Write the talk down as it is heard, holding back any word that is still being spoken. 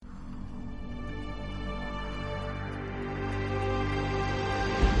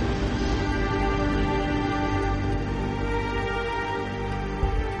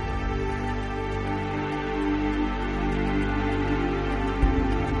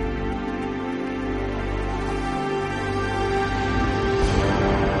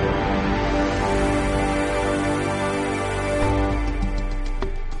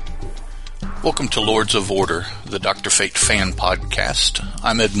Welcome to Lords of Order, the Dr. Fate fan podcast.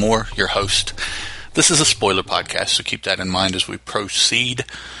 I'm Ed Moore, your host. This is a spoiler podcast, so keep that in mind as we proceed.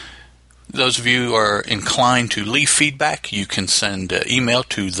 Those of you who are inclined to leave feedback, you can send email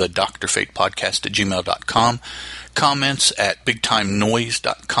to the drfatepodcast@gmail.com, comments at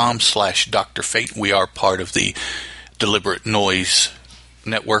bigtimenoise.com/drfate. We are part of the Deliberate Noise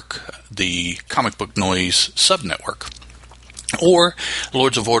Network, the Comic Book Noise subnetwork. Or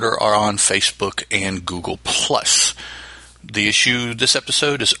Lords of Order are on Facebook and Google+. The issue this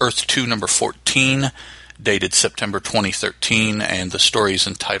episode is Earth 2 number 14, dated September 2013, and the story is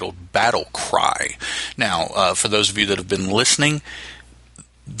entitled Battle Cry. Now, for those of you that have been listening,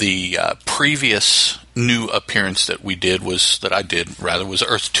 the previous new appearance that I did was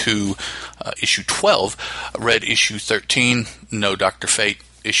Earth 2 issue 12. I read issue 13, no Dr. Fate.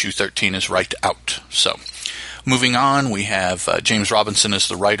 Issue 13 is right out. So, moving on, we have James Robinson as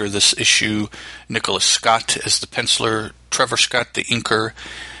the writer of this issue, Nicholas Scott as the penciler, Trevor Scott the inker,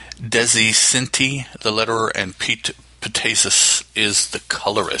 Desi Cinti the letterer, and Pete Patazis is the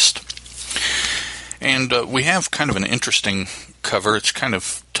colorist. And we have kind of an interesting cover. It's kind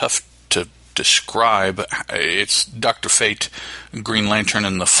of tough to describe. It's Dr. Fate, Green Lantern,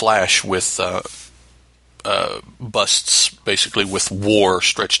 and the Flash with busts, basically with war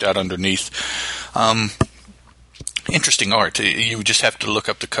stretched out underneath. Interesting art. You just have to look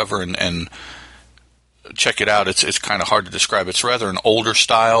up the cover and check it out. It's kind of hard to describe. It's rather an older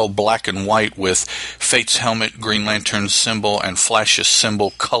style, black and white, with Fate's helmet, Green Lantern's symbol, and Flash's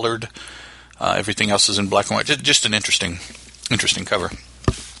symbol colored. Everything else is in black and white. Just an interesting cover.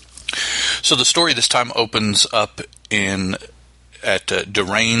 So the story this time opens up at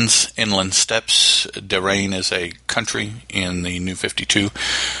Darain's Inland Steppes. Darain is a country in the New 52,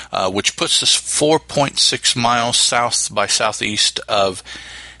 which puts us 4.6 miles south by southeast of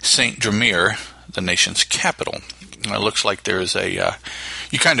Saint Dramir, the nation's capital. It looks like there is you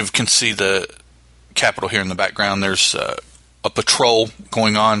kind of can see the capital here in the background. There's a patrol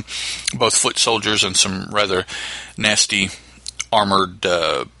going on, both foot soldiers and some rather nasty armored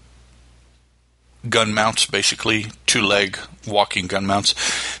gun mounts, basically two-leg walking gun mounts.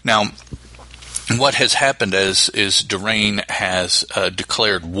 Now, what has happened is Darain has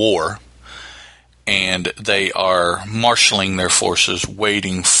declared war, and they are marshaling their forces,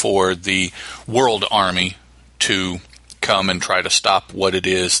 waiting for the World Army to come and try to stop what it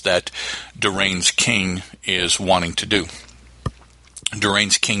is that Darain's king is wanting to do.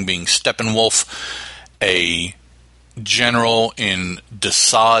 Darain's king being Steppenwolf, a general in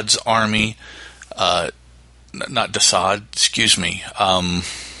Desaad's army. Not Desaad, excuse me.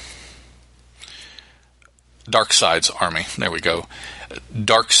 Darkseid's army. There we go.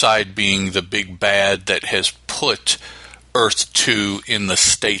 Darkseid being the big bad that has put Earth 2 in the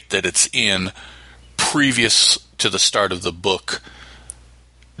state that it's in previous to the start of the book.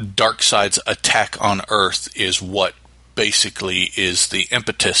 Darkseid's attack on Earth is what basically is the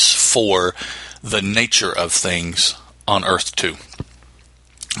impetus for the nature of things on Earth 2.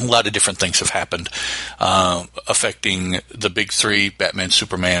 A lot of different things have happened affecting the big three, Batman,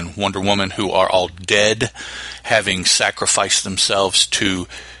 Superman, Wonder Woman, who are all dead, having sacrificed themselves to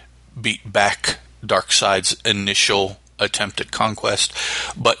beat back Darkseid's initial attempt at conquest.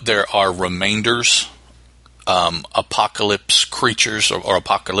 But there are remainders, apocalypse creatures or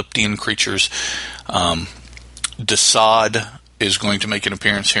apocalyptian creatures. Desaad is going to make an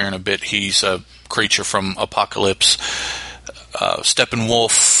appearance here in a bit. He's a creature from Apocalypse.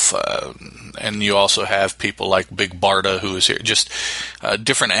 Steppenwolf, and you also have people like Big Barda, who is here. Just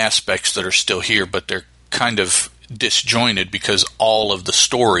different aspects that are still here, but they're kind of disjointed because all of the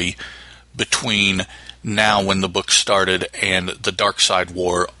story between now when the book started and the Darkseid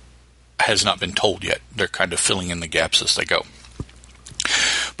War has not been told yet. They're kind of filling in the gaps as they go.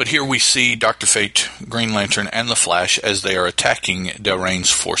 But here we see Dr. Fate, Green Lantern, and the Flash as they are attacking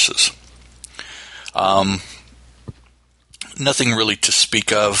Darain's forces. Nothing really to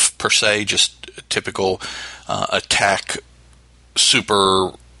speak of per se, just a typical attack,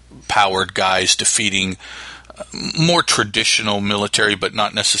 super powered guys defeating more traditional military, but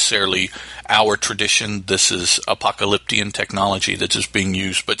not necessarily our tradition. This is apocalyptian technology that is being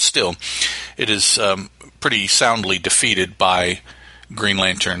used, but still, it is pretty soundly defeated by Green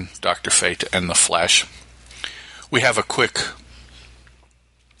Lantern, Dr. Fate, and the Flash. We have a quick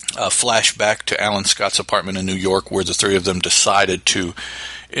flashback to Alan Scott's apartment in New York, where the three of them decided to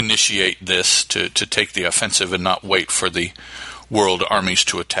initiate this, to take the offensive and not wait for the world armies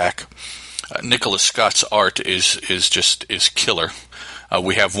to attack. Nicholas Scott's art is killer.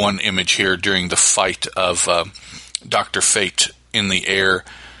 We have one image here during the fight of Dr. Fate in the air,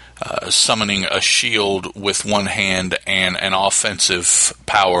 summoning a shield with one hand and an offensive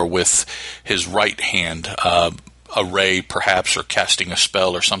power with his right hand, a ray perhaps, or casting a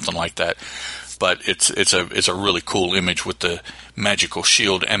spell or something like that. But it's a really cool image with the magical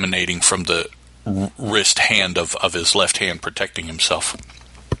shield emanating from the wrist hand of his left hand protecting himself.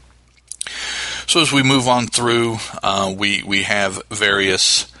 So as we move on through, we have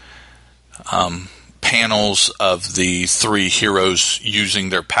various panels of the three heroes using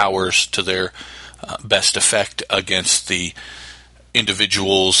their powers to their best effect against the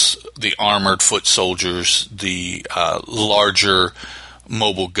individuals, the armored foot soldiers, the larger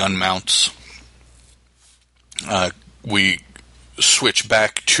mobile gun mounts. We switch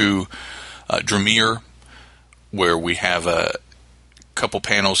back to Dremir, where we have a couple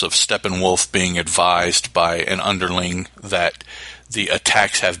panels of Steppenwolf being advised by an underling that the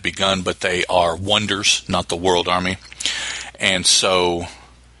attacks have begun, but they are wonders, not the World Army. And so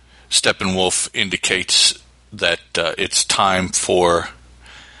Steppenwolf indicates that it's time for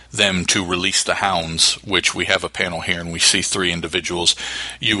them to release the hounds, which we have a panel here, and we see three individuals.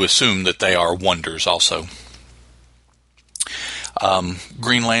 You assume that they are wonders also.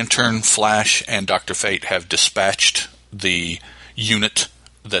 Green Lantern, Flash, and Dr. Fate have dispatched the unit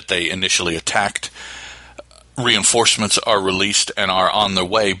that they initially attacked. Reinforcements are released and are on their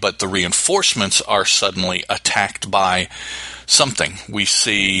way, but the reinforcements are suddenly attacked by something. We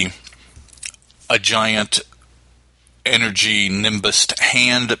see a giant energy nimbus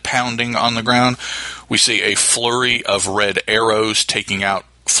hand pounding on the ground. We see a flurry of red arrows taking out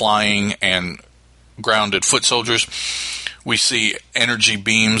flying and grounded foot soldiers. We see energy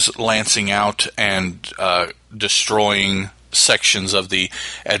beams lancing out and destroying sections of the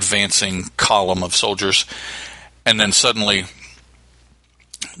advancing column of soldiers. And then suddenly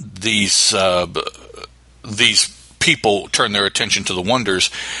these people turn their attention to the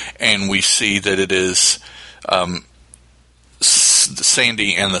wonders, and we see that it is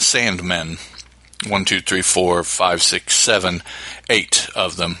Sandy and the Sandmen. 1, 2, 3, 4, 5, 6, 7, 8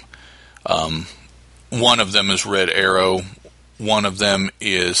 of them. One of them is Red Arrow. One of them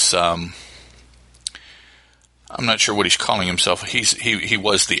is I'm not sure what he's calling himself. He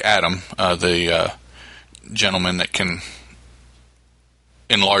was the Atom, the gentleman that can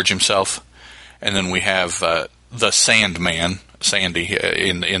enlarge himself. And then we have the Sandman, Sandy,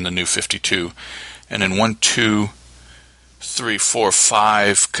 in the New 52. And then 1, 2, 3, 4,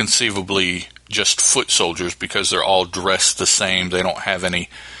 5, conceivably just foot soldiers, because they're all dressed the same. They don't have any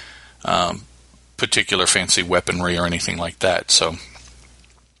particular fancy weaponry or anything like that. So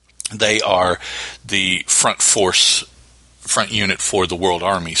they are the front unit for the world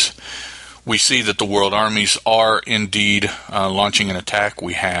armies. We see that the world armies are indeed launching an attack.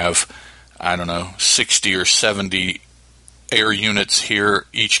 We have, 60 or 70 air units here,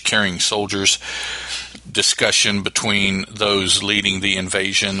 each carrying soldiers. Discussion between those leading the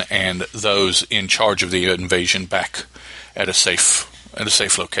invasion and those in charge of the invasion back at a safe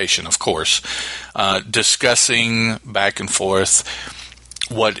location, of course. Discussing back and forth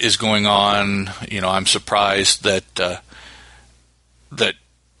what is going on. I'm surprised that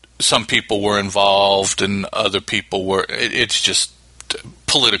some people were involved and other people were. It's just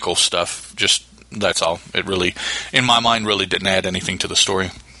political stuff. Just that's all. It really, in my mind, really didn't add anything to the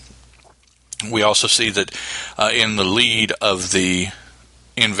story. We also see that in the lead of the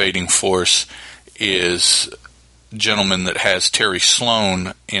invading force is a gentleman that has Terry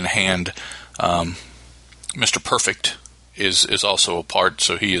Sloan in hand. Mr. Perfect is also a part,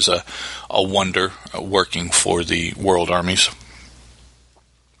 so he is a wonder working for the world armies.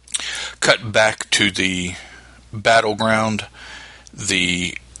 Cut back to the battleground.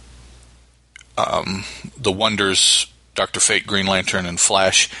 The wonders, Dr. Fate, Green Lantern, and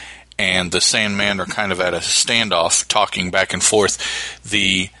Flash, and the Sandman are kind of at a standoff, talking back and forth.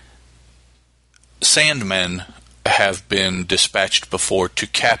 The Sandmen have been dispatched before to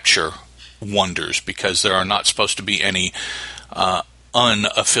capture wonders, because there are not supposed to be any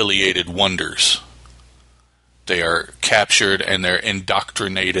unaffiliated wonders. They are captured and they're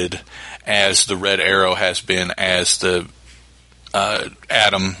indoctrinated, as the Red Arrow has been, as the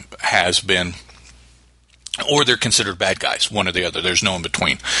Atom has been, or they're considered bad guys, one or the other. There's no in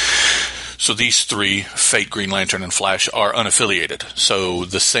between. So these three, Fate, Green Lantern, and Flash, are unaffiliated. So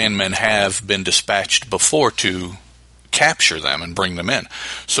the Sandmen have been dispatched before to capture them and bring them in.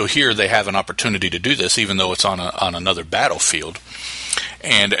 So here they have an opportunity to do this, even though it's on another battlefield.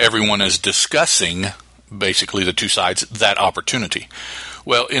 And everyone is discussing, basically the two sides, that opportunity.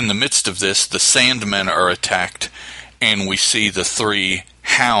 Well, in the midst of this, the Sandmen are attacked, and we see the three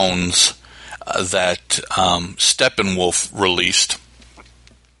hounds that Steppenwolf released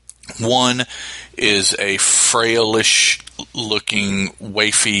One is a frailish-looking,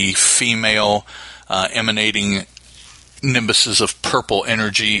 wafy female emanating nimbuses of purple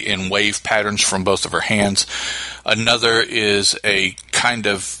energy in wave patterns from both of her hands. Another is a kind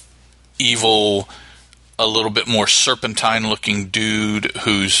of evil, a little bit more serpentine-looking dude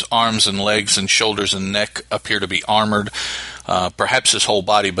whose arms and legs and shoulders and neck appear to be armored. Perhaps his whole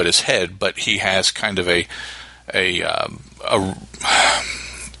body, but his head. But he has kind of a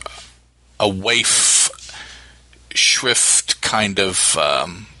waif shrift kind of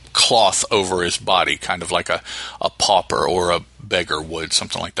cloth over his body, kind of like a pauper or a beggar would,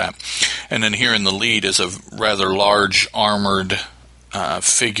 something like that. And then here in the lead is a rather large armored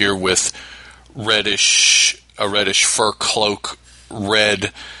figure with a reddish fur cloak,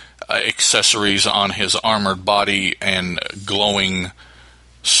 red accessories on his armored body, and glowing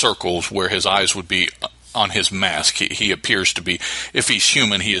circles where his eyes would be on his mask. He appears to be, if he's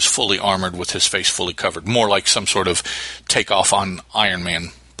human, he is fully armored with his face fully covered, more like some sort of takeoff on Iron Man,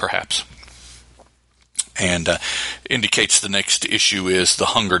 perhaps. And indicates the next issue is the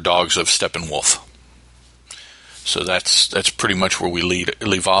Hunger Dogs of Steppenwolf. So that's pretty much where we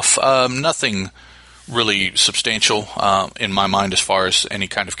leave off. Nothing really substantial in my mind as far as any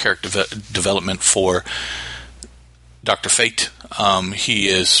kind of character development for Dr. Fate. He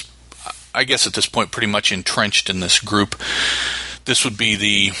is, I guess at this point, pretty much entrenched in this group. This would be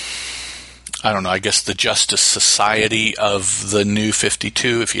the Justice Society of the New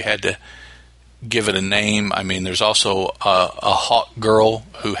 52, if you had to give it a name. I mean, there's also a Hawk Girl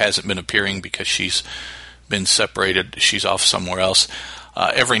who hasn't been appearing because she's been separated. She's off somewhere else.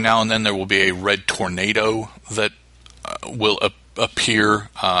 Every now and then there will be a Red Tornado that will appear.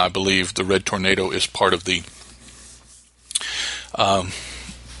 I believe the Red Tornado is part of the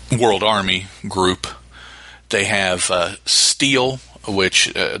World Army group. They have Steel,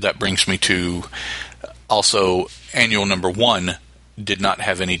 which that brings me to also annual number 1 did not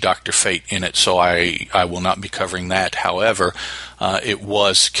have any Dr. Fate in it, so I will not be covering that. However, it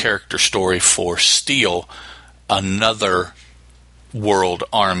was character story for Steel, another World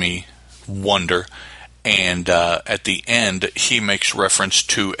Army wonder, and at the end he makes reference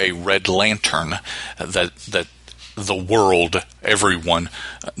to a Red Lantern that the world, everyone,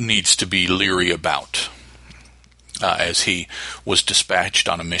 needs to be leery about, as he was dispatched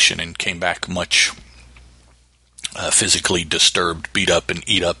on a mission and came back much physically disturbed, beat up and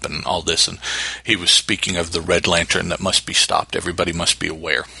eat up and all this, and he was speaking of the Red Lantern that must be stopped. Everybody must be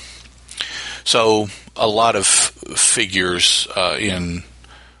aware. So a lot of figures in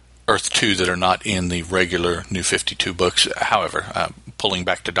Earth 2 that are not in the regular New 52 books. However, pulling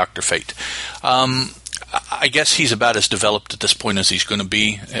back to Dr. Fate, I guess he's about as developed at this point as he's going to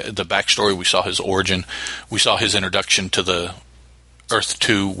be. The backstory, we saw his origin, we saw his introduction to the Earth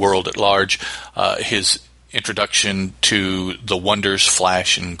 2 world at large, his introduction to the Wonders,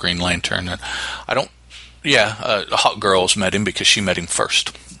 Flash, and Green Lantern. And Hawk Girl's met him because she met him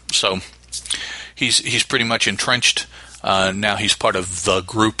first. So he's pretty much entrenched. Now he's part of the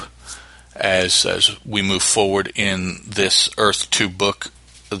group as we move forward in this Earth 2 book.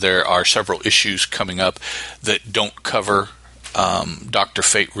 There are several issues coming up that don't cover Dr.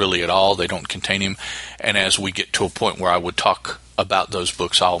 Fate really at all. They don't contain him. And as we get to a point where I would talk about those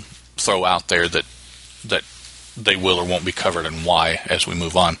books, I'll throw out there that they will or won't be covered and why as we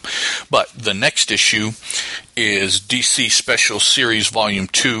move on. But the next issue is DC Special Series Volume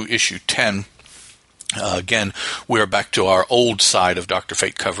 2, Issue 10. Again, we are back to our old side of Dr.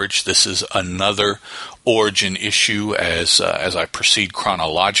 Fate coverage. This is another origin issue as I proceed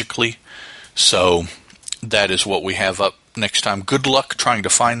chronologically. So that is what we have up next time. Good luck trying to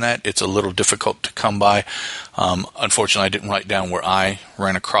find that. It's a little difficult to come by. Unfortunately, I didn't write down where I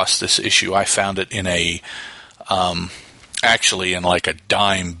ran across this issue. I found it in actually in like a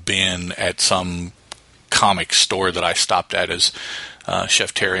dime bin at some comic store that I stopped at as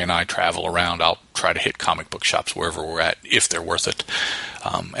Chef Terry and I travel around. I'll try to hit comic book shops wherever we're at, if they're worth it.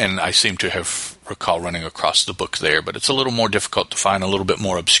 And I seem to recall running across the book there, but it's a little more difficult to find, a little bit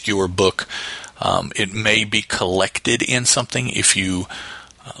more obscure book. It may be collected in something if you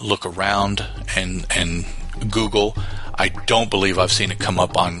look around and Google. I don't believe I've seen it come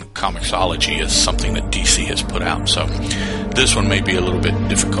up on Comixology as something that DC has put out. So this one may be a little bit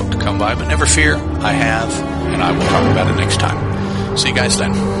difficult to come by, but never fear, I have, and I will talk about it next time. See you guys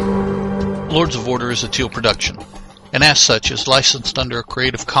then. Lords of Order is a Teal production, and as such is licensed under a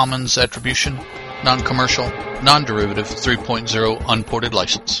Creative Commons Attribution, Non-Commercial, Non-Derivative 3.0 Unported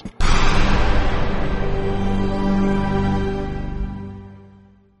license.